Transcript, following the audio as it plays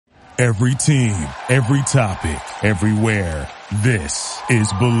Every team, every topic, everywhere. This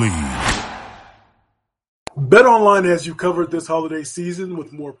is Believe. BetOnline has you covered this holiday season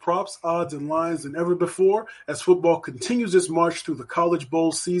with more props, odds, and lines than ever before as football continues its march through the College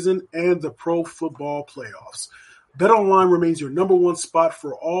Bowl season and the Pro Football Playoffs. BetOnline remains your number one spot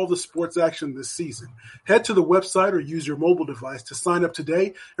for all the sports action this season. Head to the website or use your mobile device to sign up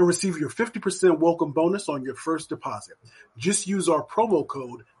today and receive your 50% welcome bonus on your first deposit. Just use our promo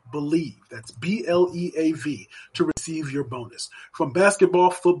code BELIEVE, that's BLEAV, to receive your bonus. From basketball,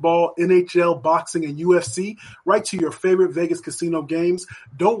 football, NHL, boxing, and UFC, right to your favorite Vegas casino games,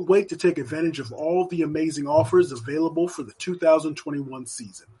 don't wait to take advantage of all the amazing offers available for the 2021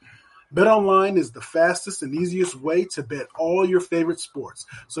 season. BetOnline is the fastest and easiest way to bet all your favorite sports.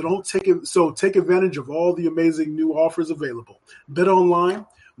 So take advantage of all the amazing new offers available. BetOnline,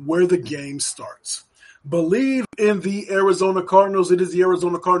 where the game starts. Believe in the Arizona Cardinals. It is the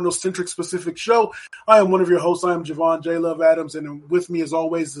Arizona Cardinals centric specific show. I am one of your hosts. I am Javon J. Love Adams, and with me as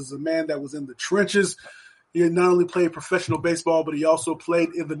always is a man that was in the trenches. He not only played professional baseball, but he also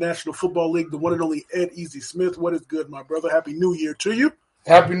played in the National Football League, the one and only Ed Easy Smith. What is good, my brother? Happy New Year to you.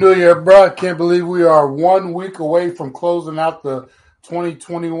 Happy New Year, bro. I can't believe we are 1 week away from closing out the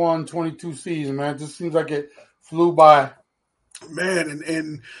 2021-22 season, man. It just seems like it flew by. Man,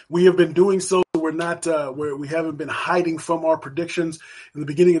 and we have been doing so. We're not we haven't been hiding from our predictions. In the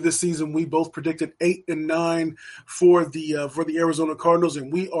beginning of this season, we both predicted 8-9 for the Arizona Cardinals,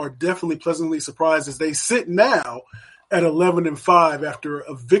 and we are definitely pleasantly surprised as they sit now at 11-5 after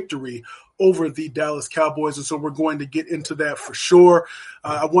a victory over the Dallas Cowboys. And so we're going to get into that for sure.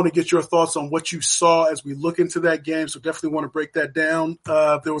 I want to get your thoughts on what you saw as we look into that game. So definitely want to break that down.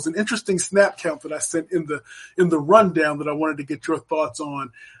 There was an interesting snap count that I sent in the rundown that I wanted to get your thoughts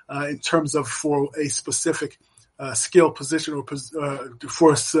on in terms of for a specific skill position or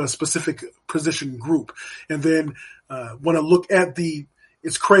for a specific position group. And then want to look at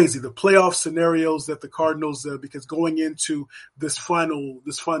it's crazy, the playoff scenarios that the Cardinals, because going into this final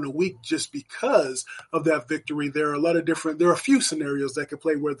week, just because of that victory, there are a few scenarios that could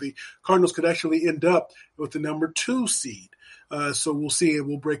play where the Cardinals could actually end up with the number 2 seed. So we'll see, and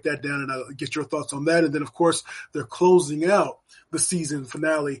we'll break that down, and I'll get your thoughts on that. And then, of course, they're closing out the season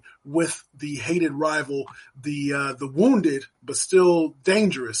finale with the hated rival, the wounded but still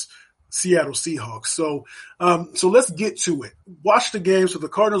dangerous Seattle Seahawks. So let's get to it. Watch the game. So the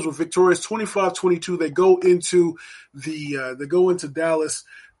Cardinals were victorious 25-22. They go into Dallas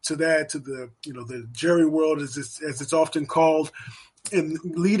to the Jerry world as it's often called. And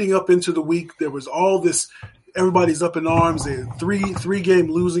leading up into the week, there was all this. Everybody's up in arms. They had three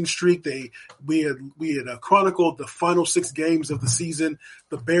game losing streak. We had chronicled the final 6 games of the season.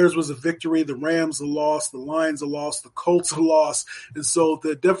 The Bears was a victory. The Rams a loss. The Lions a loss. The Colts a loss. And so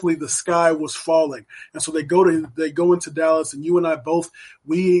definitely the sky was falling. And so they go into Dallas, and you and I both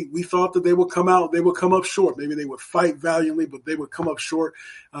we thought that they would come out. They would come up short. Maybe they would fight valiantly, but they would come up short.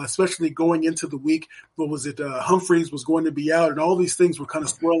 Especially going into the week. What was it? Humphreys was going to be out, and all these things were kind of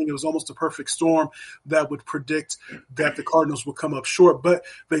swirling. It was almost a perfect storm that would predict that the Cardinals would come up short, but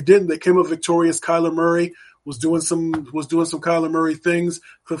they didn't. They came up victorious. Kyler Murray was doing some Kyler Murray things.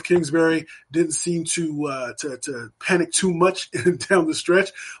 Cliff Kingsbury didn't seem to panic too much down the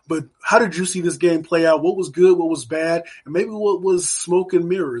stretch. But how did you see this game play out? What was good? What was bad? And maybe what was smoke and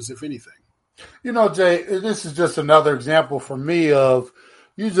mirrors, if anything? You know, Jay, this is just another example for me of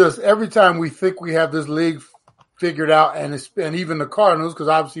every time we think we have this league figured out, and even the Cardinals, because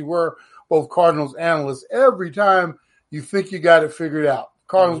obviously we're both Cardinals analysts, every time you think you got it figured out.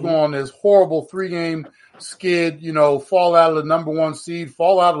 Cardinals go on this horrible 3-game skid, fall out of the number 1 seed,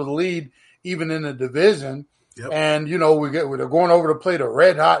 fall out of the lead, even in the division. Yep. And, they're going over to play the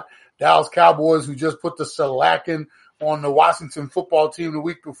red-hot Dallas Cowboys, who just put the shellacking on the Washington football team the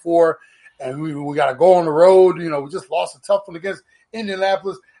week before. And we got to go on the road. We just lost a tough one against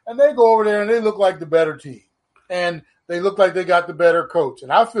Indianapolis. And they go over there, and they look like the better team. And they look like they got the better coach.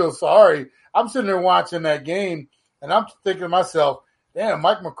 And I feel sorry. I'm sitting there watching that game, and I'm thinking to myself, damn,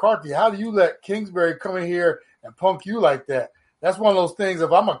 Mike McCarthy, how do you let Kingsbury come in here and punk you like that? That's one of those things.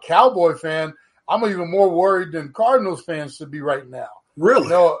 If I'm a Cowboy fan, I'm even more worried than Cardinals fans should be right now.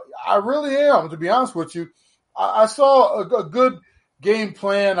 Really? I really am, to be honest with you. I saw a good game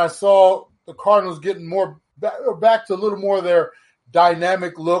plan. I saw the Cardinals getting more back to a little more of their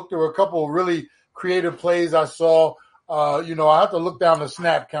dynamic look. There were a couple of really creative plays I saw. I have to look down the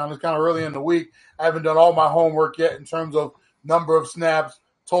snap count. It's kind of early in the week. I haven't done all my homework yet in terms of number of snaps,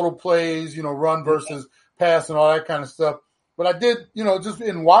 total plays, run versus pass and all that kind of stuff. But I did, just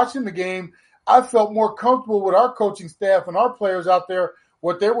in watching the game, I felt more comfortable with our coaching staff and our players out there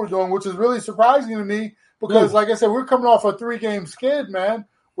what they were doing, which is really surprising to me because, like I said, we're coming off a 3-game skid, man,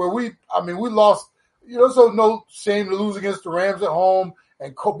 where we lost. So no shame to lose against the Rams at home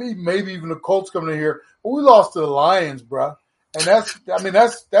and maybe even the Colts coming in here, but we lost to the Lions, bro. And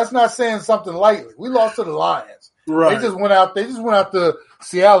that's not saying something lightly. We lost to the Lions. Right. They just went out to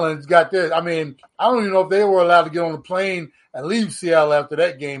Seattle and got this. I don't even know if they were allowed to get on the plane and leave Seattle after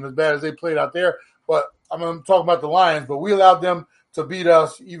that game, as bad as they played out there. But I'm talking about the Lions, but we allowed them to beat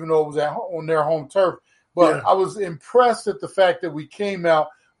us, even though it was on their home turf. But yeah. I was impressed at the fact that we came out.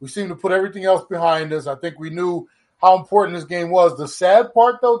 We seemed to put everything else behind us. I think we knew how important this game was. The sad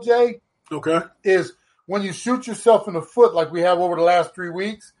part, though, Jay, is when you shoot yourself in the foot like we have over the last 3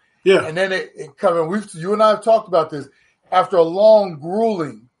 weeks, and then it comes. You and I have talked about this. After a long,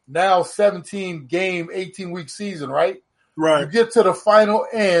 grueling, now 17-game, 18-week season, right? Right. You get to the final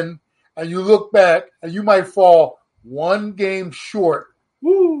end, and you look back, and you might fall one game short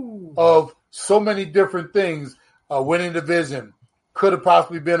of so many different things. Winning division, could have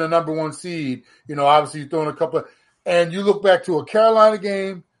possibly been a number 1 seed. Obviously you're throwing a couple and you look back to a Carolina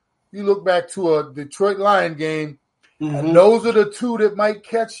game, you look back to a Detroit Lion game, and those are the 2 that might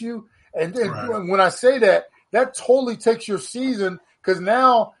catch you. And when I say that totally takes your season, because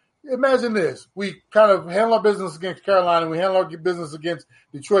now imagine this. We kind of handle our business against Carolina, we handle our business against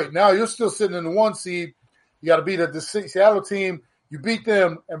Detroit. Now you're still sitting in the 1 seed. You got to beat the Seattle team. You beat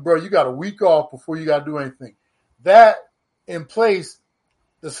them, and, bro, you got a week off before you got to do anything. That in place,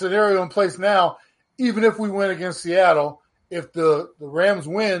 the scenario in place now, even if we win against Seattle, if the Rams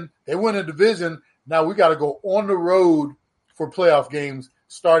win, they win a division, now we got to go on the road for playoff games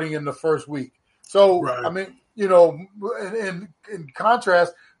starting in the first week. So, in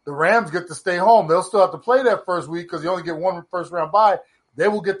contrast, the Rams get to stay home. They'll still have to play that first week because you only get 1 first-round bye. They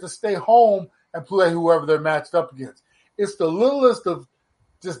will get to stay home and play whoever they're matched up against. It's the littlest of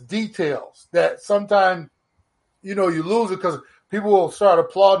just details that sometimes, you lose it because people will start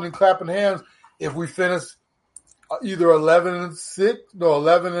applauding and clapping hands if we finish either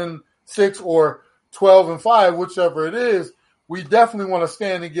 11-6 or 12-5, whichever it is. We definitely want to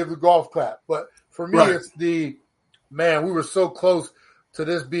stand and give the golf clap. But for me, It's we were so close to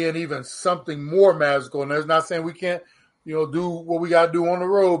this being even something more magical. And it's not saying we can't, do what we got to do on the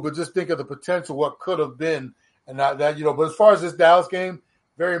road, but just think of the potential, what could have been. And that, but as far as this Dallas game,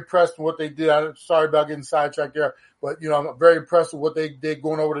 very impressed with what they did. I'm sorry about getting sidetracked there, but, I'm very impressed with what they did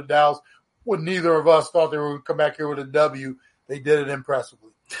going over to Dallas when neither of us thought they were going to come back here with a W. They did it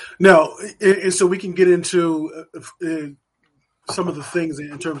impressively. Now, and so we can get into some of the things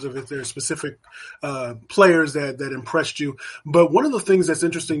in terms of if there are specific players that impressed you. But one of the things that's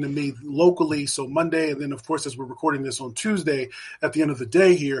interesting to me locally, so Monday, and then, of course, as we're recording this on Tuesday, at the end of the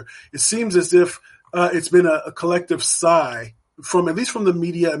day here, it seems as if it's been a collective sigh from at least from the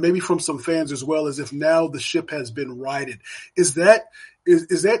media and maybe from some fans as well, as if now the ship has been righted. Is that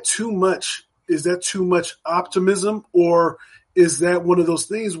too much? Is that too much optimism, or is that one of those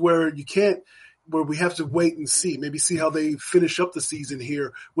things where we have to wait and see, maybe see how they finish up the season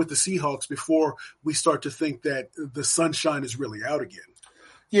here with the Seahawks before we start to think that the sunshine is really out again?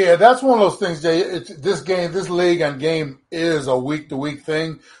 Yeah, that's one of those things, Jay. This league and game is a week-to-week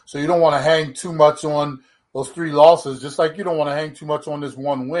thing, so you don't want to hang too much on those 3 losses, just like you don't want to hang too much on this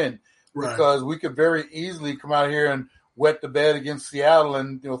 1 win, because we could very easily come out here and wet the bed against Seattle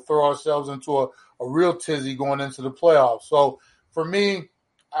and throw ourselves into a real tizzy going into the playoffs. So for me,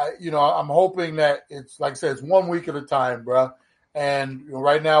 I'm hoping that it's, like I said, it's 1 week at a time, bro. And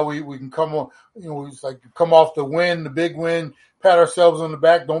right now we can come on, it's like come off the win, the big win, pat ourselves on the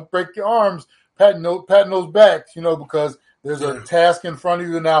back. Don't break your arms, patting those backs, because there's a task in front of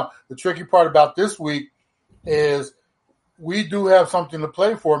you. Now, the tricky part about this week is we do have something to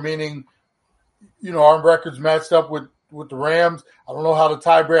play for, meaning, our records matched up with the Rams. I don't know how the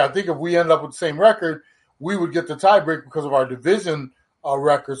tiebreak. I think if we end up with the same record, we would get the tiebreak because of our division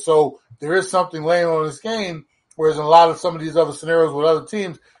record. So there is something laying on this game, whereas in a lot of some of these other scenarios with other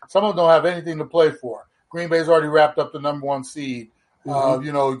teams, some of them don't have anything to play for. Green Bay's already wrapped up the number 1 seed. Go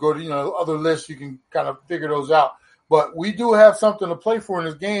to other lists, you can kind of figure those out. But we do have something to play for in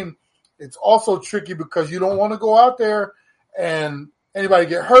this game. It's also tricky because you don't want to go out there and anybody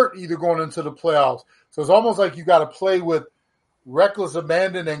get hurt either going into the playoffs. So it's almost like you got to play with reckless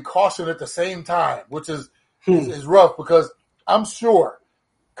abandon and caution at the same time, which is rough, because I'm sure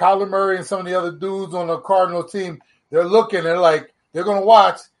Kyler Murray and some of the other dudes on the Cardinals team, they're looking, they're going to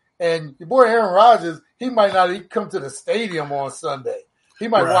watch, and your boy Aaron Rodgers, he might not even come to the stadium on Sunday. He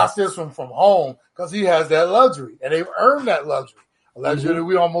might watch this from home because he has that luxury, and they've earned that luxury, a luxury that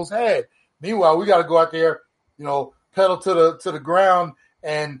we almost had. Meanwhile, we got to go out there, pedal to the ground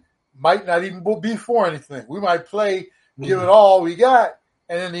and might not even be for anything. We might play, give it all we got,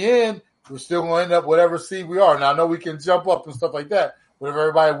 and in the end, we're still going to end up whatever seed we are. Now, I know we can jump up and stuff like that, but if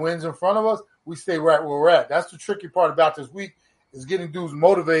everybody wins in front of us, we stay right where we're at. That's the tricky part about this week is getting dudes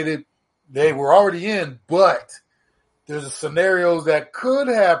motivated. They were already in, but there's scenarios that could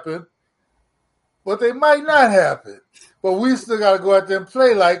happen, but they might not happen. But we still got to go out there and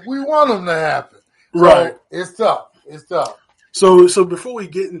play like we want them to happen. Right. So it's tough. It's tough. So before we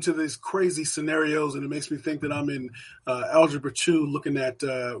get into these crazy scenarios, and it makes me think that I'm in Algebra 2 looking at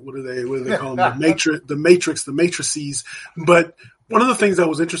what do they call them? the matrices. But one of the things that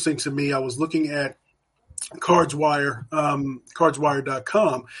was interesting to me, I was looking at CardsWire,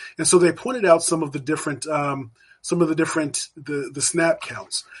 cardswire.com, and so they pointed out some of the different the snap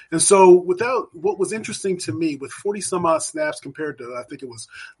counts. And so what was interesting to me with 40 some odd snaps compared to, I think it was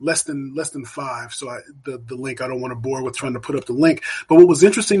less than 5. So the link, I don't want to bore with trying to put up the link, but what was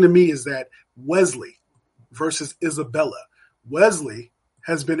interesting to me is that Wesley versus Isabella, Wesley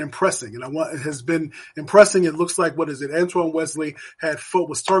has been impressing, and It looks like, what is it? Antoine Wesley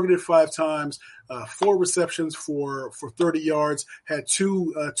was targeted 5 times, 4 receptions for 30 yards, had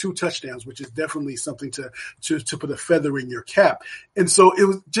two touchdowns, which is definitely something to put a feather in your cap. And so it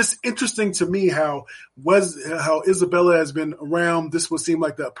was just interesting to me how Isabella has been around. This would seem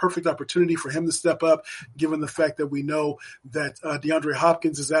like the perfect opportunity for him to step up, given the fact that we know that DeAndre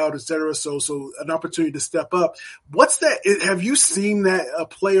Hopkins is out, et cetera. So an opportunity to step up. What's that? Have you seen that a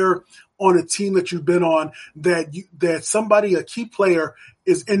player on a team that you've been on that somebody, a key player,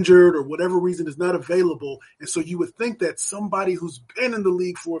 is injured or whatever reason is not available, and so you would think that somebody who's been in the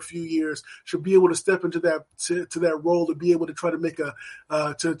league for a few years should be able to step into that role to be able to try to make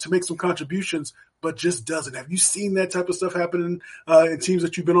to make some contributions, but just doesn't. Have you seen that type of stuff happening in teams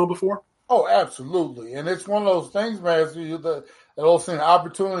that you've been on before? Oh, absolutely, and it's one of those things, man. That old saying,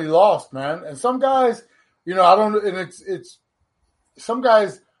 opportunity lost, man. And some guys, I don't, and it's some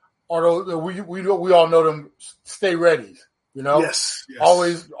guys are we all know them. Stay ready. Yes.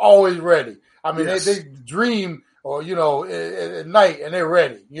 Always ready. I mean, yes. they dream or, at night and they're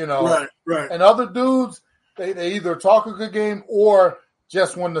ready, Right. And other dudes, they either talk a good game or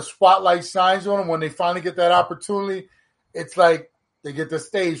just when the spotlight shines on them, when they finally get that opportunity, it's like they get the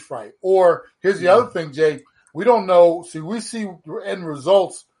stage fright. Or here's the other thing, Jay, we don't know. See, we see end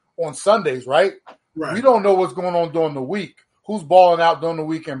results on Sundays, right? Right. We don't know what's going on during the week. Who's balling out during the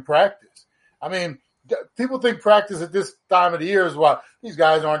week in practice? I mean, people think practice at this time of the year is why these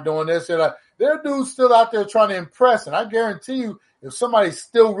guys aren't doing this. There are dudes still out there trying to impress. And I guarantee you, if somebody's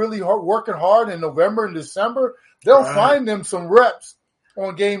still really working hard in November and December, they'll find them some reps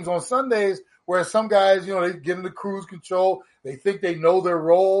on games on Sundays, where some guys, they get into cruise control. They think they know their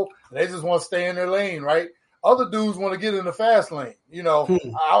role. And they just want to stay in their lane, right? Other dudes want to get in the fast lane. I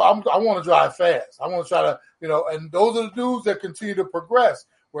want to drive fast. I want to try to, and those are the dudes that continue to progress.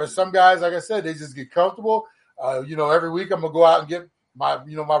 Whereas some guys, like I said, they just get comfortable. Every week I'm gonna go out and get my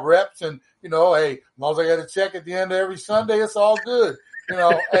reps, and hey, as long as I get a check at the end of every Sunday, it's all good.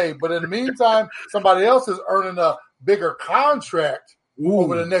 Hey, but in the meantime, somebody else is earning a bigger contract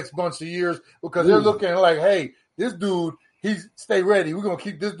over the next bunch of years because they're looking like, hey, this dude, he's stay ready. We're gonna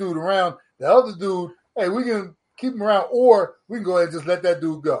keep this dude around. The other dude, hey, we can keep him around, or we can go ahead and just let that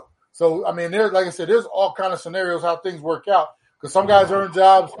dude go. So I mean, like I said, there's all kind of scenarios how things work out. Because some guys earn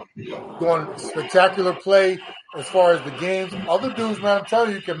jobs doing spectacular play as far as the games. Other dudes, man, I'm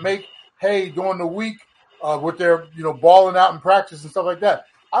telling you, can make hay during the week with their, balling out in practice and stuff like that.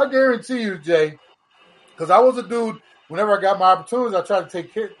 I guarantee you, Jay, because I was a dude, whenever I got my opportunities, I tried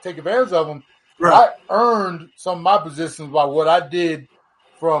to take advantage of them. Right. I earned some of my positions by what I did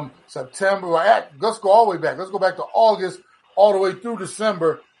from September. Let's go all the way back. Let's go back to August all the way through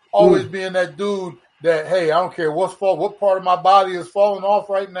December, always being that dude that, hey, I don't care what part of my body is falling off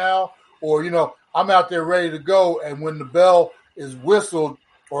right now, or, I'm out there ready to go. And when the bell is whistled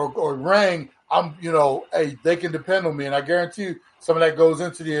or rang, I'm, hey, they can depend on me. And I guarantee you some of that goes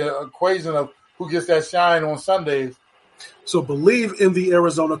into the equation of who gets that shine on Sundays. So believe in the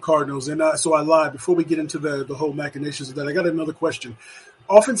Arizona Cardinals. And so I lied. Before we get into the whole machinations of that, I got another question.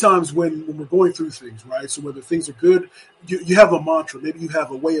 Oftentimes when we're going through things, right, so whether things are good, you have a mantra. Maybe you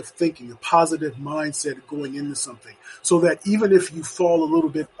have a way of thinking, a positive mindset going into something, so that even if you fall a little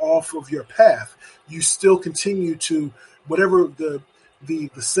bit off of your path, you still continue to, whatever the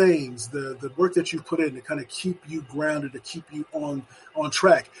sayings, the work that you put in to kind of keep you grounded, to keep you on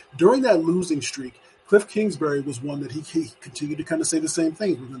track. During that losing streak, Cliff Kingsbury was one that he continued to kind of say the same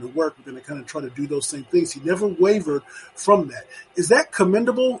things. We're going to work. We're going to kind of try to do those same things. He never wavered from that. Is that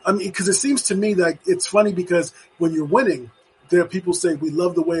commendable? I mean, because it seems to me like it's funny because when you're winning, there are people say we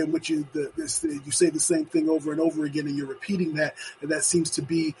love the way in which you say the same thing over and over again, and you're repeating that, and that seems to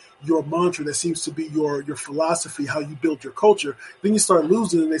be your mantra, that seems to be your philosophy, how you build your culture. Then you start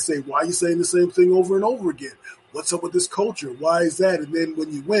losing, and they say, why are you saying the same thing over and over again? What's up with this culture? Why is that? And then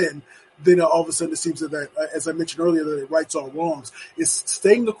when you win, then all of a sudden it seems that, as I mentioned earlier, that it rights all wrongs. Is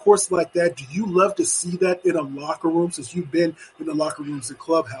staying the course like that, do you love to see that in a locker room, since you've been in the locker rooms and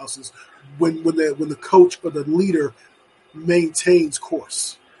clubhouses, when the coach or the leader maintains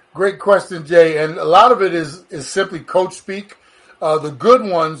course? Great question, Jay. And a lot of it is simply coach speak. The good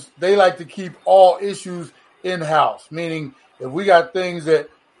ones, they like to keep all issues in-house, meaning if we got things that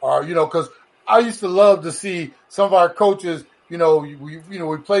are, because I used to love to see some of our coaches,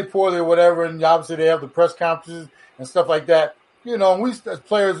 we play poorly or whatever, and obviously they have the press conferences and stuff like that. And we as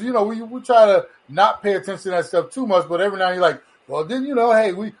players, we try to not pay attention to that stuff too much, but every now and then you're like, well, then,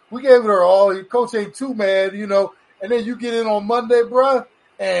 hey, we gave it our all. Coach ain't too mad, and then you get in on Monday, bruh,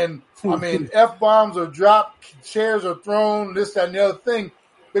 and, F-bombs are dropped, chairs are thrown, this, that, and the other thing,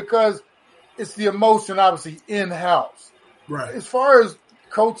 because it's the emotion, obviously, in-house. Right. As far as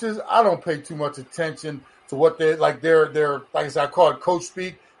coaches, I don't pay too much attention to what they're like I said, I call it coach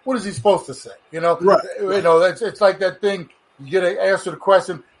speak. What is he supposed to say? Right. It's like that thing. You get to answer the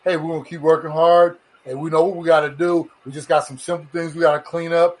question. Hey, we're going to keep working hard. Hey, we know what we got to do. We just got some simple things we got to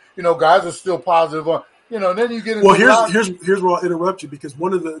clean up. Guys are still positive on, and then you get into here's where I'll interrupt you, because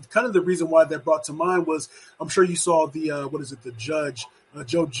one of the reason why that brought to mind was, I'm sure you saw the judge,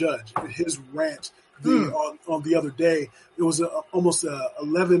 Joe Judge, his rant on the other day. It was almost a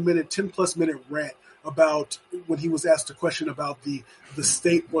 11-minute, 10+ minute rant about when he was asked a question about the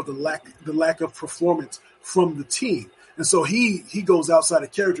state or the lack of performance from the team. And so he goes outside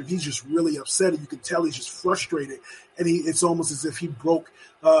of character. He's just really upset, and you can tell he's just frustrated. And it's almost as if he broke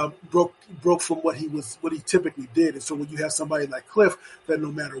from what he typically did. And so when you have somebody like Cliff that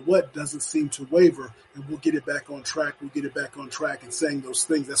no matter what doesn't seem to waver, and we'll get it back on track, and saying those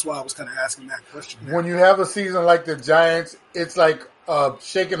things. That's why I was kind of asking that question. When you have a season like the Giants, it's like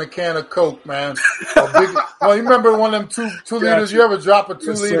shaking a can of Coke, man. You remember one of them two liters? You ever drop a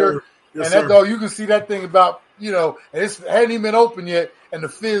 2 liter? Yes, and that dog, you can see that thing about, and it hadn't even been open yet, and the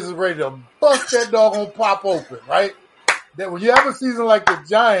fizz is ready to bust that dog on pop open, right? That when you have a season like the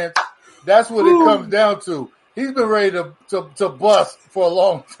Giants, that's what it comes down to. He's been ready to bust for a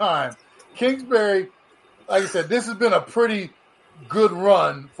long time. Kingsbury, like I said, this has been a pretty good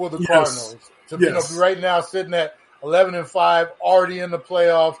run for the Cardinals. To right now sitting at 11-5, already in the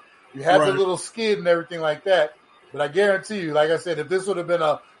playoffs. You had the little skid and everything like that. But I guarantee you, like I said, if this would have been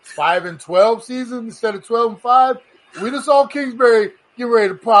a 5-12 season instead of 12-5, we just saw Kingsbury get ready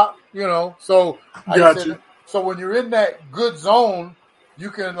to pop, So, so when you're in that good zone, you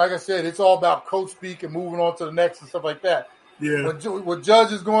can, like I said, it's all about coach speak and moving on to the next and stuff like that. Yeah. What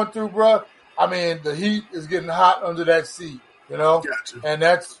Judge is going through, bro, the heat is getting hot under that seat, Gotcha. And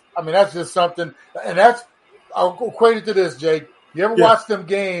that's just something, and I'll equate it to this, Jake. You ever watch them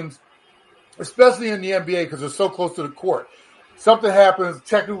games, especially in the NBA, because they're so close to the court? Something happens,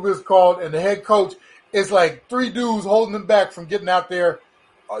 technical is called, and the head coach is like 3 dudes holding him back from getting out there.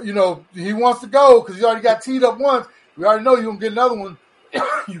 He wants to go because he already got teed up once. We already know you're going to get another one.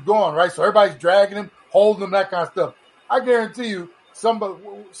 You're going, right? So everybody's dragging him, holding him, that kind of stuff. I guarantee you,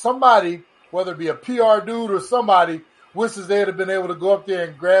 somebody, whether it be a PR dude or somebody, wishes they had been able to go up there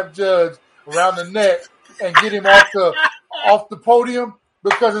and grab Judge around the neck and get him off the podium,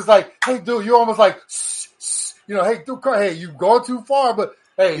 because it's like, hey, dude, you're almost like, hey, dude, hey, you've gone too far, but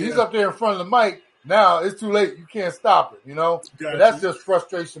hey, he's up there in front of the mic. Now it's too late. You can't stop it, Gotcha. That's just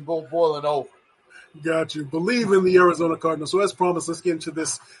frustration boiling over. Got you. Believe in the Arizona Cardinals. So as promised, let's get into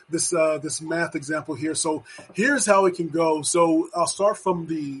this math example here. So here's how it can go. So I'll start from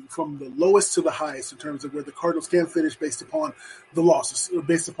the lowest to the highest in terms of where the Cardinals can finish based upon the losses,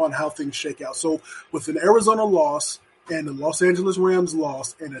 based upon how things shake out. So with an Arizona loss and the Los Angeles Rams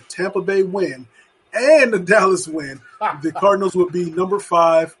loss and a Tampa Bay win and the Dallas win, the Cardinals would be number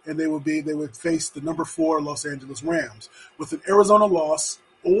 5, and they would face the number 4 Los Angeles Rams. With an Arizona loss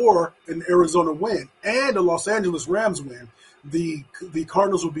or an Arizona win and a Los Angeles Rams win, the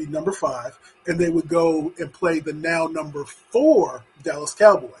Cardinals would be number 5, and they would go and play the now number 4 Dallas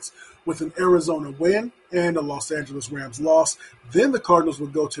Cowboys. With an Arizona win and a Los Angeles Rams loss, then the Cardinals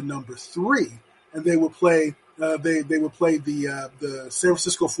would go to number 3, and they would play the San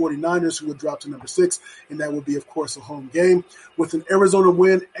Francisco 49ers, who would drop to number 6, and that would be, of course, a home game. With an Arizona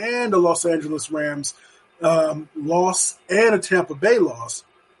win and a Los Angeles Rams loss and a Tampa Bay loss,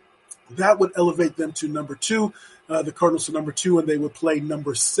 that would elevate them to number 2, the Cardinals to number 2, and they would play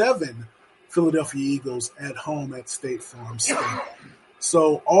number 7 Philadelphia Eagles at home at State Farm Stadium.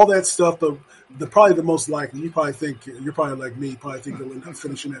 So all that stuff, the probably the most likely, you probably think, you're probably like me, you probably think they'll end up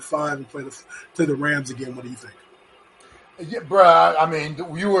finishing at 5 and play the Rams again. What do you think? Yeah, bro. I mean,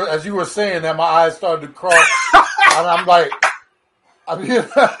 as you were saying that, my eyes started to cross. I'm like,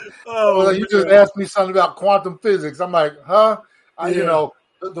 you just asked me something about quantum physics. I'm like, huh? You know,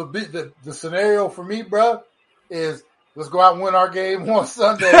 the scenario for me, bro, is let's go out and win our game on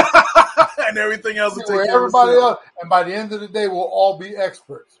Sunday. And everything else will take care everybody else. And by the end of the day, we'll all be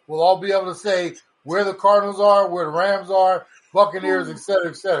experts. We'll all be able to say where the Cardinals are, where the Rams are, Buccaneers, et cetera,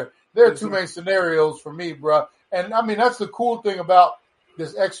 et cetera. There are two main scenarios for me, bro. And, I mean, that's the cool thing about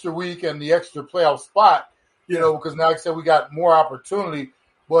this extra week and the extra playoff spot, you know, because now, like I said, we got more opportunity.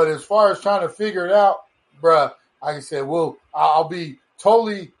 But as far as trying to figure it out, bro, like I said, I'll be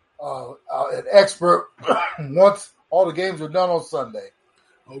totally an expert once all the games are done on Sunday.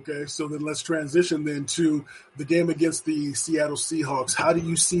 Okay, so then let's transition then to the game against the Seattle Seahawks. How do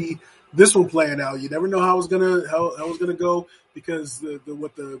you see this one playing out? You never know how it's gonna go because the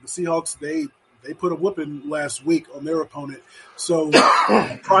Seahawks they put a whooping last week on their opponent. So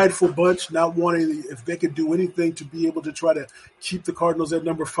prideful bunch, not wanting if they could do anything to be able to try to keep the Cardinals at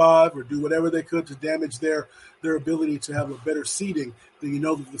number 5 or do whatever they could to damage their ability to have a better seeding, then you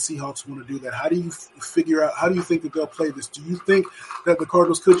know that the Seahawks want to do that. How do you figure out, how do you think that they'll play this? Do you think that the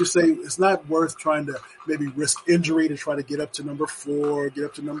Cardinals could just say it's not worth trying to maybe risk injury to try to get up to number 4, get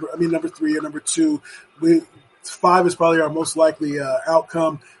up to number 3 or number 2? 5 is probably our most likely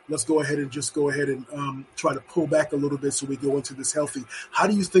outcome. Let's go ahead and try to pull back a little bit so we go into this healthy. How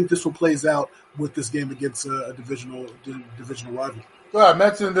do you think this one plays out with this game against a divisional rival? Well, I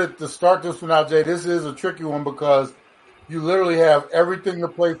mentioned that to start this one out, Jay, this is a tricky one because you literally have everything to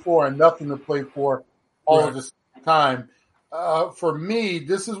play for and nothing to play for all at the same time. For me,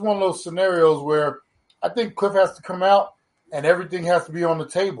 this is one of those scenarios where I think Cliff has to come out and everything has to be on the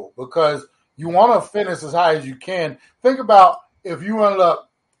table because you want to finish as high as you can. Think about if you ended up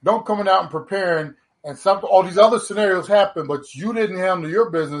don't coming out and preparing and all these other scenarios happen, but you didn't handle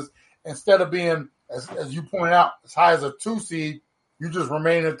your business instead of being, as you point out, as high as a 2 seed, you just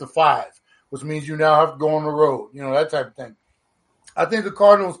remain at the 5, which means you now have to go on the road, you know, that type of thing. I think the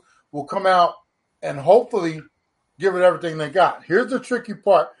Cardinals will come out and hopefully give it everything they got. Here's the tricky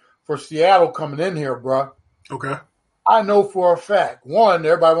part for Seattle coming in here, bro. Okay. I know for a fact, one,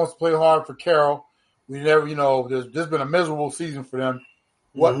 everybody wants to play hard for Carroll. We never, you know, there's been a miserable season for them.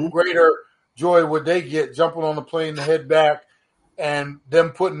 What greater joy would they get jumping on the plane to head back and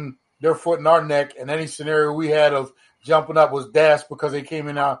them putting their foot in our neck? And any scenario we had of jumping up was dashed because they came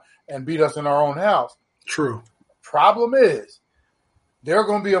in out and beat us in our own house. True. Problem is, they're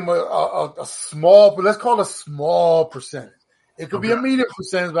going to be a small, but let's call it a small percentage. It could be a medium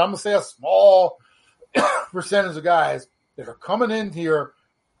percentage, but I'm going to say a small percentage of guys that are coming in here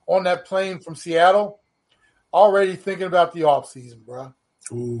on that plane from Seattle already thinking about the offseason, bro.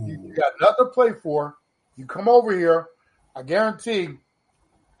 You got nothing to play for. You come over here, I guarantee,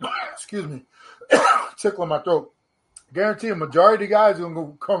 excuse me, tickle in my throat. I guarantee a majority of the guys are going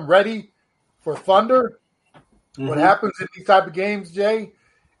to come ready for thunder. What happens in these type of games, Jay,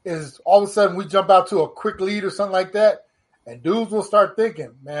 is all of a sudden we jump out to a quick lead or something like that, and dudes will start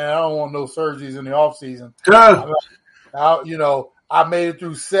thinking, man, I don't want no surgeries in the offseason. You know, I made it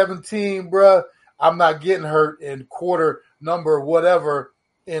through 17, bro. I'm not getting hurt in quarter number whatever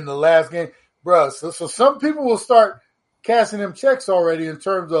in the last game. Bro, so some people will start cashing them checks already in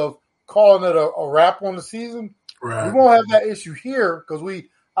terms of calling it a wrap on the season. Right. We won't have that issue here because we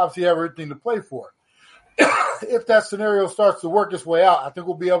obviously have everything to play for. If that scenario starts to work its way out, I think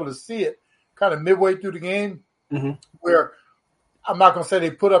we'll be able to see it kind of midway through the game where I'm not going to say they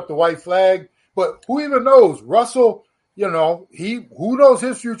put up the white flag, but who even knows? Russell, you know, who knows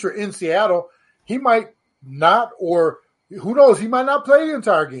his future in Seattle? He might not, or who knows? He might not play the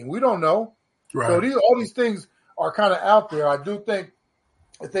entire game. We don't know. Right. So all these things are kind of out there. I do think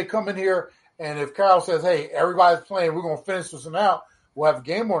if they come in here and if Carroll says, hey, everybody's playing, we're going to finish this one out, we'll have a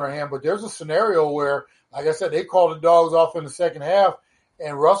game on our hand. But there's a scenario where, like I said, they call the dogs off in the second half,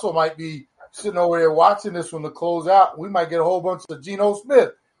 and Russell might be sitting over there watching this one to close out. We might get a whole bunch of Geno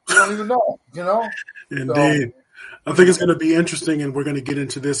Smith. We don't even know, you know? Indeed. I think it's going to be interesting, and we're going to get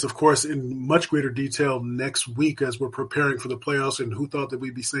into this, of course, in much greater detail next week as we're preparing for the playoffs. And who thought that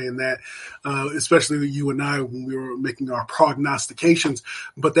we'd be saying that, especially you and I when we were making our prognostications.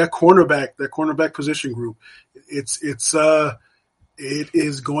 But that cornerback position group, it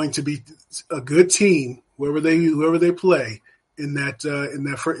is going to be a good team whoever they play in that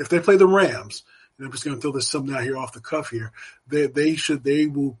if they play the Rams. And I'm just going to throw this something out here off the cuff here. They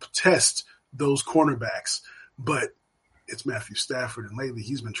will test those cornerbacks, but it's Matthew Stafford, and lately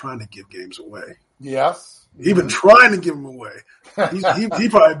he's been trying to give games away. Yes, he's been trying to give them away. He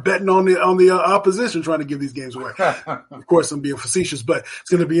probably betting on the opposition trying to give these games away. Of course, I'm being facetious, but it's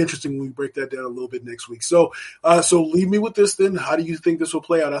going to be interesting when we break that down a little bit next week. So leave me with this then. How do you think this will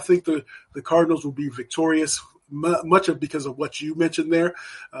play out? I think the Cardinals will be victorious, much of because of what you mentioned there,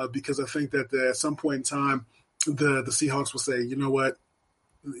 because I think that at some point in time, the Seahawks will say, you know what?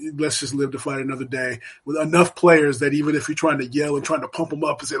 Let's just live to fight another day with enough players that even if you're trying to yell and trying to pump them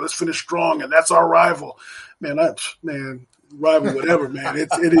up and say, let's finish strong and that's our rival, rival, whatever, man.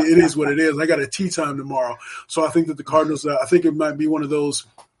 It is what it is. I got a tea time tomorrow. So I think that the Cardinals, I think it might be one of those,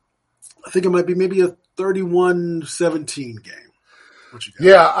 I think it might be maybe a 31-17 game. What you got?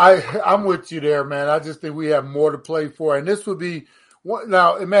 Yeah, I'm with you there, man. I just think we have more to play for. And this would be,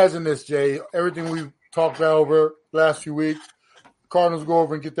 now imagine this, Jay, everything we've talked about over the last few weeks, Cardinals go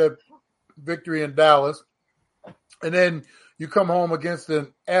over and get that victory in Dallas, and then you come home against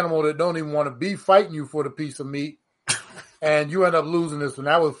an animal that don't even want to be fighting you for the piece of meat, and you end up losing this one.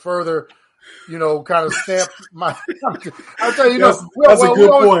 That would further, kind of stamp my. I'll tell you, that's a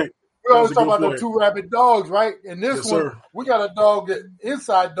good point. We always talk about the two rabid dogs, right? And this one, sir. We got a dog that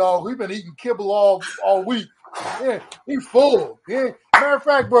inside dog. We've been eating kibble all week. Yeah, he's full. Yeah. Matter of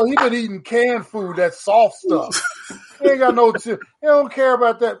fact, bro, he been eating canned food, that soft stuff. He ain't got no. He don't care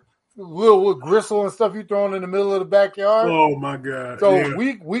about that little gristle and stuff you throwing in the middle of the backyard. Oh my God! So yeah.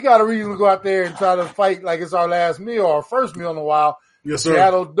 we got a reason to go out there and try to fight like it's our last meal or our first meal in a while. Yes, sir.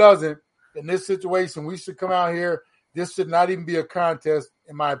 Seattle doesn't. In this situation, we should come out here. This should not even be a contest,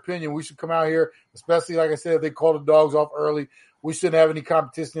 in my opinion. We should come out here, especially like I said, if they call the dogs off early. We shouldn't have any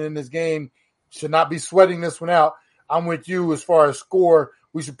competition in this game. Should not be sweating this one out. I'm with you as far as score.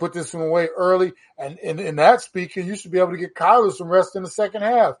 We should put this one away early. And in that speaking, you should be able to get Kyler some rest in the second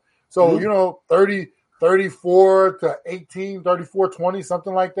half. So, 34 to 18, 34-20,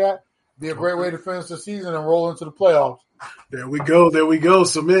 something like that. Be a great way to finish the season and roll into the playoffs. There we go.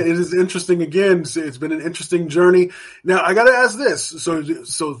 So, man, it is interesting again. It's been an interesting journey. Now, I got to ask this. So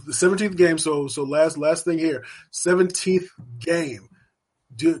the 17th game, so last thing here, 17th game.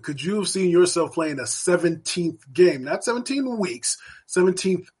 Could you have seen yourself playing a 17th game, not 17 weeks,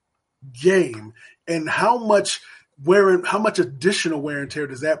 17th game, and how much additional wear and tear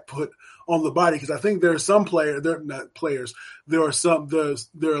does that put on the body? Because I think there are some players, they're not players. There are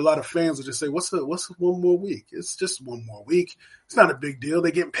a lot of fans that just say, "What's one more week? It's just one more week. It's not a big deal.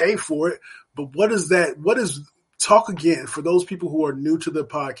 They get paid for it." But what is that? What is talk again for those people who are new to the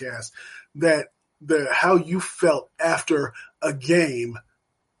podcast? How you felt after a game.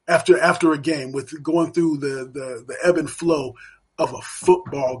 After a game, with going through the ebb and flow of a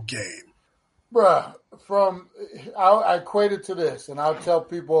football game. Bruh, I equate it to this, and I'll tell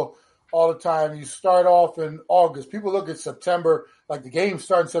people all the time, you start off in August. People look at September, like the games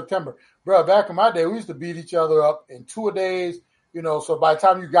start in September. Bruh, back in my day, we used to beat each other up in 2 days, so by the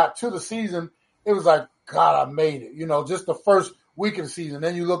time you got to the season, it was like, God, I made it, just the first week of the season.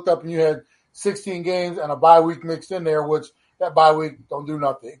 Then you looked up and you had 16 games and a bye week mixed in there, which that bye week don't do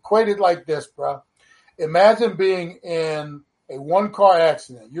nothing. Equate it like this, bro. Imagine being in a one-car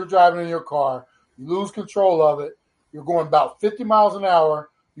accident. You're driving in your car. You lose control of it. You're going about 50 miles an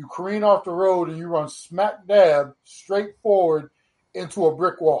hour. You careen off the road, and you run smack dab straight forward into a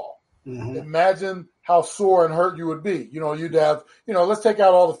brick wall. Mm-hmm. Imagine how sore and hurt you would be. You'd have, let's take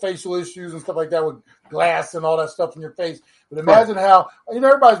out all the facial issues and stuff like that with glass and all that stuff in your face. But imagine how,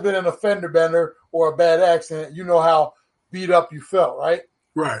 everybody's been in a fender bender or a bad accident. You know how beat up you felt, right?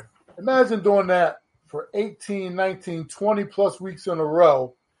 Right. Imagine doing that for 18, 19, 20 plus weeks in a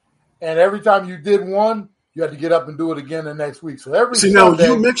row. And every time you did one, you had to get up and do it again the next week. So Sunday,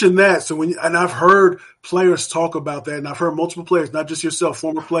 you mentioned that. So and I've heard players talk about that, and I've heard multiple players, not just yourself,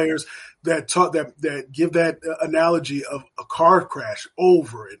 former players that talk that give that analogy of a car crash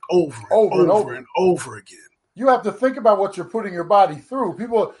over and over again. You have to think about what you're putting your body through.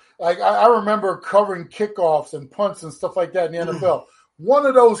 People, like I remember covering kickoffs and punts and stuff like that in the NFL. One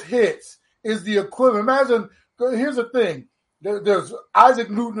of those hits is the equivalent. Imagine, here's the thing. There's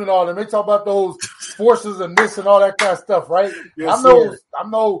Isaac Newton and all them. They talk about those forces and this and all that kind of stuff, right? Yes, I'm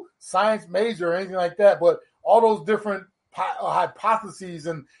no science major or anything like that, but all those different hypotheses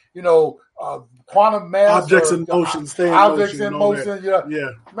and, quantum mass. Objects in motion, objects in motion. Yeah.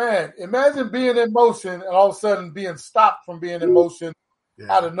 Man, imagine being in motion and all of a sudden being stopped from being in motion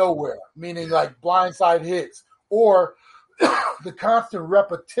out of nowhere, meaning like blindside hits or the constant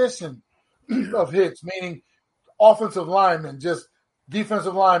repetition of hits, meaning offensive linemen, just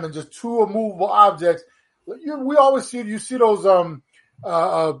defensive linemen, just two immovable objects. We always see those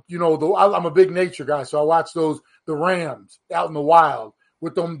I'm a big nature guy, so I watch the Rams out in the wild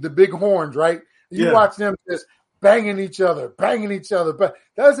with the big horns, right? You watch them just banging each other. But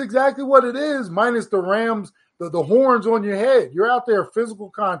that's exactly what it is, minus the Rams, the horns on your head. You're out there, physical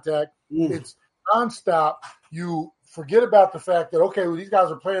contact. It's nonstop. You forget about the fact that, okay, well, these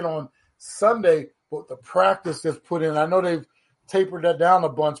guys are playing on Sunday, but the practice that's put in, I know they've tapered that down a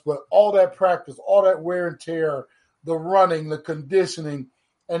bunch, but all that practice, all that wear and tear, the running, the conditioning,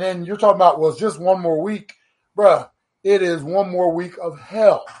 and then you're talking about, well, it's just one more week. Bruh, it is one more week of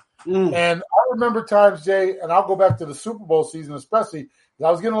hell. And I remember times, Jay, and I'll go back to the Super Bowl season especially, because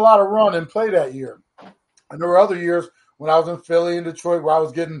I was getting a lot of run and play that year. And there were other years when I was in Philly and Detroit where I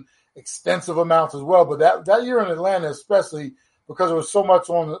was getting extensive amounts as well. But that year in Atlanta especially, because there was so much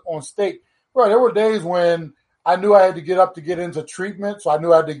on stake, bro, there were days when I knew I had to get up to get into treatment, so I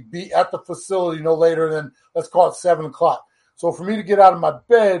knew I had to be at the facility no later than, let's call it 7 o'clock. So for me to get out of my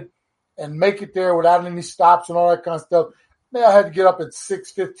bed and make it there without any stops and all that kind of stuff, man, I had to get up at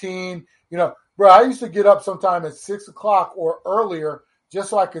 6:15. Bro, I used to get up sometime at 6 o'clock or earlier just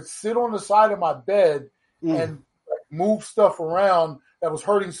so I could sit on the side of my bed and move stuff around that was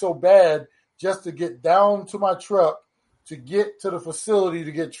hurting so bad just to get down to my truck, to get to the facility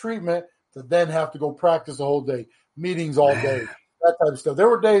to get treatment, to then have to go practice the whole day, meetings all day, that type of stuff. There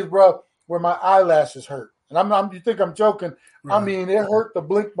were days, bro, where my eyelashes hurt. And you think I'm joking. Right. I mean, it hurt to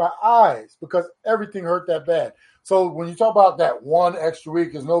blink my eyes because everything hurt that bad. So when you talk about that one extra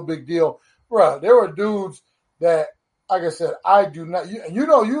week is no big deal, bro, there were dudes that, like I said, I do not,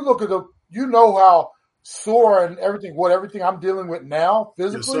 you look at how sore and everything I'm dealing with now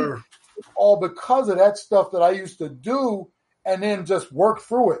physically, all because of that stuff that I used to do and then just work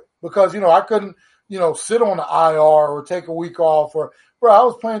through it. Because, I couldn't, sit on the IR or take a week off I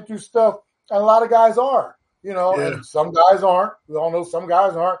was playing through stuff, and a lot of guys are, and some guys aren't. We all know some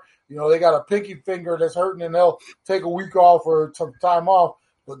guys aren't. They got a pinky finger that's hurting and they'll take a week off or some time off.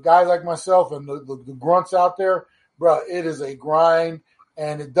 But guys like myself and the grunts out there, bro, it is a grind,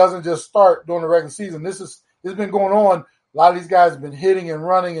 and it doesn't just start during the regular season. This has been going on. A lot of these guys have been hitting and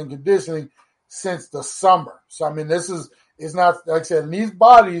running and conditioning since the summer. So, I mean, it's not, like I said, in these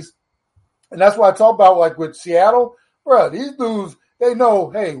bodies, and that's why I talk about, like with Seattle, bro, these dudes, they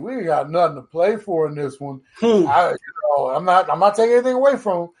know, hey, we ain't got nothing to play for in this one. I'm not taking anything away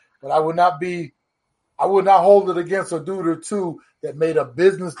from them, but I would not hold it against a dude or two that made a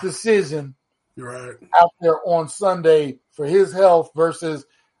business decision out there on Sunday for his health versus,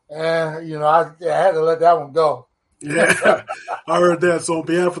 I had to let that one go. Yeah, I heard that. So on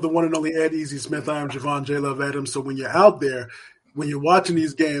behalf of the one and only Ed Easy Smith, I am Javon J. Love Adams. So when you're out there, when you're watching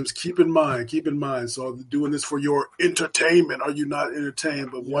these games, keep in mind. So I'm doing this for your entertainment. Are you not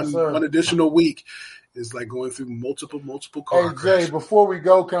entertained? But one additional week is like going through multiple car Hey, crashes. Jay, before we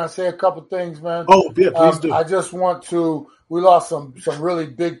go, can I say a couple things, man? Oh, yeah, please do. I just want to – we lost some really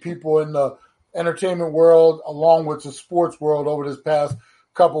big people in the entertainment world along with the sports world over this past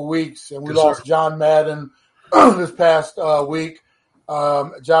couple weeks. And we lost John Madden this past week.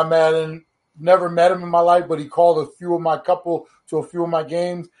 John Madden, never met him in my life, but he called a few of my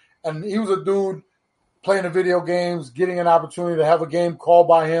games. And he was a dude playing the video games, getting an opportunity to have a game called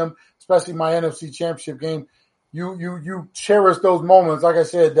by him, especially my NFC Championship game. You cherish those moments. Like I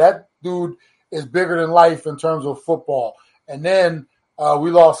said, that dude is bigger than life in terms of football. And then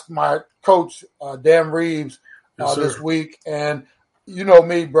we lost my coach, Dan Reeves, this week. And you know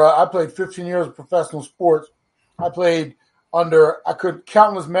me, bro. I played 15 years of professional sports. I played under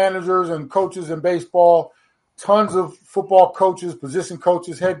countless managers and coaches in baseball, tons of football coaches, position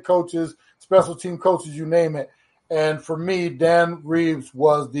coaches, head coaches, special team coaches, you name it. And for me, Dan Reeves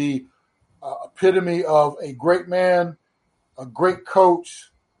was the epitome of a great man, a great coach,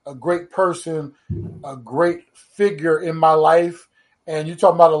 a great person, a great figure in my life. And you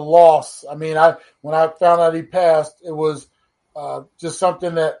talking about a loss. I mean, when I found out he passed, it was just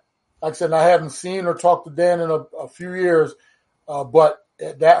something that, like I said, I hadn't seen or talked to Dan in a few years, but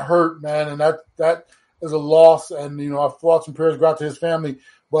that hurt, man, and that is a loss. And our thoughts and prayers go out to his family.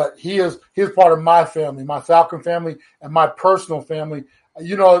 But he is part of my family, my Falcon family, and my personal family.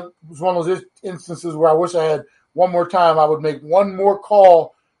 It was one of those instances where I wish I had one more time. I would make one more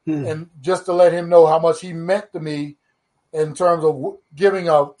call, and just to let him know how much he meant to me in terms of giving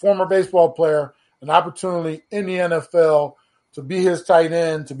a former baseball player an opportunity in the NFL to be his tight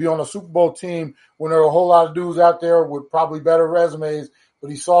end, to be on a Super Bowl team when there are a whole lot of dudes out there with probably better resumes.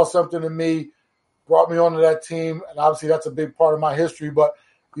 But he saw something in me, brought me onto that team, and obviously that's a big part of my history. But,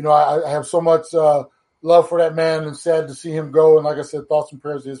 I have so much love for that man and sad to see him go. And like I said, thoughts and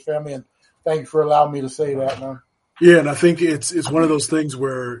prayers to his family. And thank you for allowing me to say that, man. Yeah, and I think it's one of those things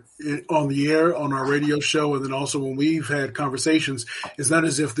where on the air, on our radio show, and then also when we've had conversations, it's not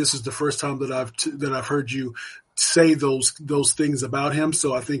as if this is the first time that I've heard you say those things about him.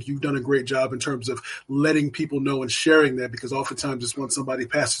 So I think you've done a great job in terms of letting people know and sharing that, because oftentimes it's when somebody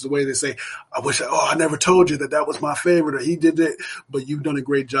passes away, they say, I never told you that was my favorite, or he did it. But you've done a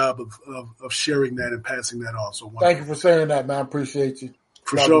great job of sharing that and passing that on. So thank you for saying that, man. Appreciate you.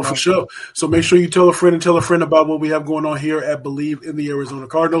 For sure. So make sure you tell a friend about what we have going on here at Believe in the Arizona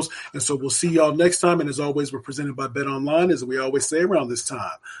Cardinals. And so we'll see y'all next time. And as always, we're presented by Bet Online, as we always say around this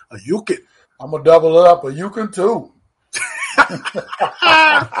time. You can. I'm going to double it up, but you can too.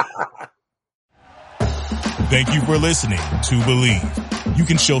 Thank you for listening to Believe. You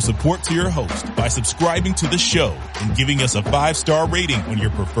can show support to your host by subscribing to the show and giving us a 5-star rating on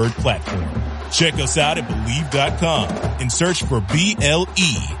your preferred platform. Check us out at Believe.com and search for BLEAV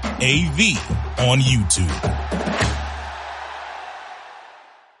on YouTube.